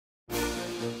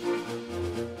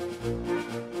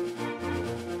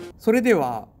それで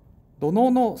は土の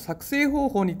うの作成方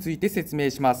法について説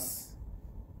明します。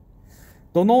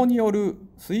土のうによる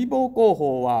水防工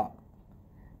法は、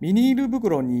ビニール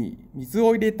袋に水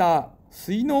を入れた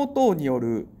水のう等によ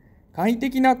る簡易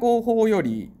的な工法よ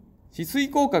り止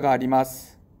水効果がありま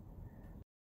す。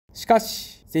しか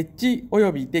し、設置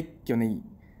及び撤去に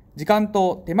時間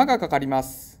と手間がかかりま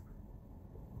す。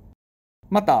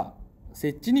また、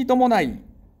設置に伴い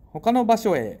他の場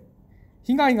所へ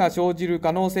被害が生じる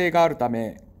可能性があるた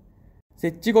め、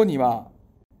設置後には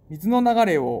水の流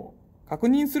れを確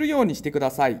認するようにしてく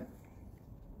ださい。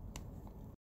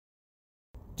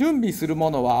準備する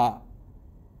ものは、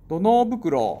土のう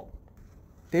袋、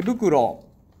手袋、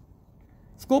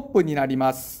スコップになり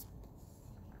ます。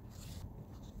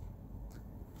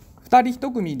2人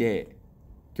1組で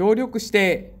協力し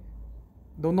て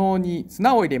土のうに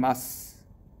砂を入れます。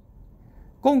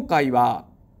今回は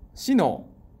市の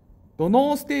土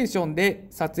のうステーションで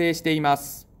撮影していま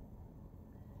す。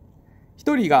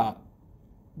1人が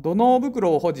土のう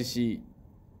袋を保持し、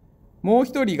もう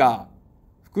1人が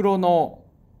袋の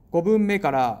5分目か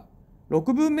ら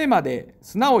6分目まで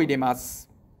砂を入れます。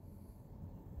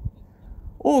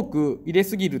多く入れ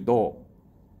すぎると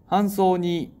搬送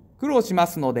に苦労しま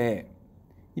すので、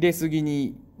入れすぎ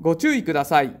にご注意くだ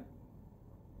さい。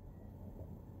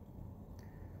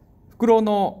袋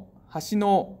の端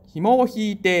の紐を引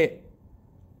いて、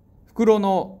袋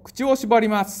の口を縛り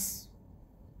ます。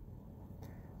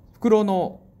袋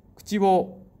の口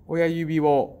を親指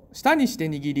を下にして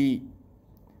握り、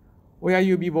親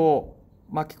指を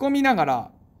巻き込みなが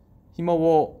ら紐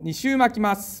を2周巻き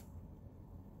ます。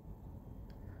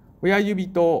親指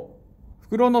と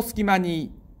袋の隙間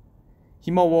に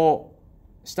紐を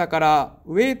下から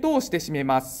上へ通して締め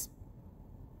ます。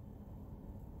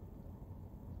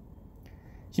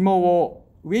紐を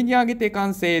上に上げて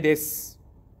完成です。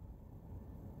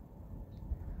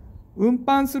運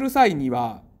搬する際に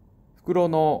は、袋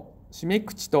の締め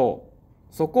口と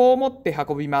底を持って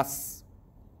運びます。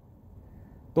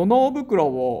土のう袋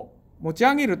を持ち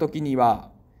上げるときに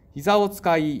は、膝を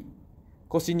使い、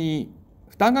腰に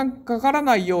負担がかから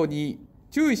ないように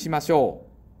注意しましょ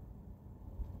う。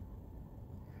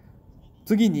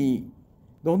次に、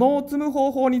土のうを積む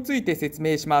方法について説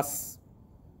明します。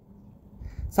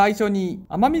最初に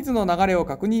雨水の流れを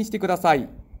確認してください。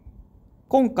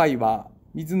今回は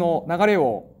水の流れ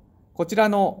をこちら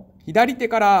の左手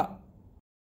から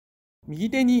右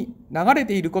手に流れ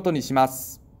ていることにしま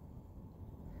す。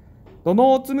土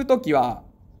のうを積むときは、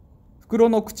袋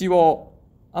の口を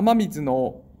雨水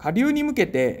の下流に向け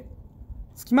て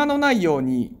隙間のないよう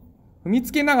に踏み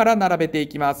つけながら並べてい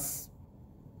きます。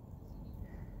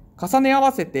重ね合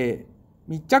わせて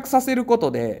密着させるこ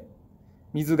とで、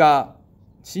水が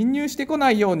侵入してこ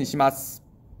ないようにします。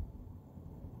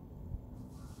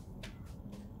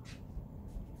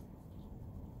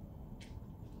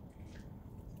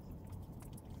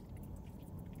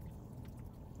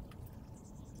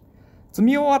積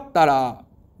み終わったら、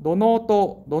土のう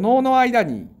と土のうの間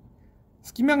に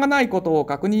隙間がないことを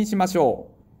確認しましょ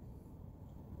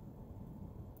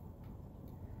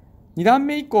う。2段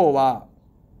目以降は、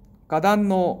花壇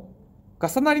の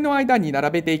重なりの間に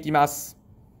並べていきます。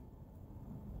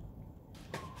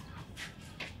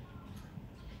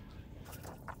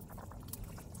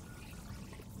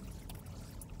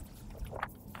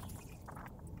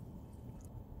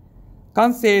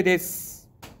完成です。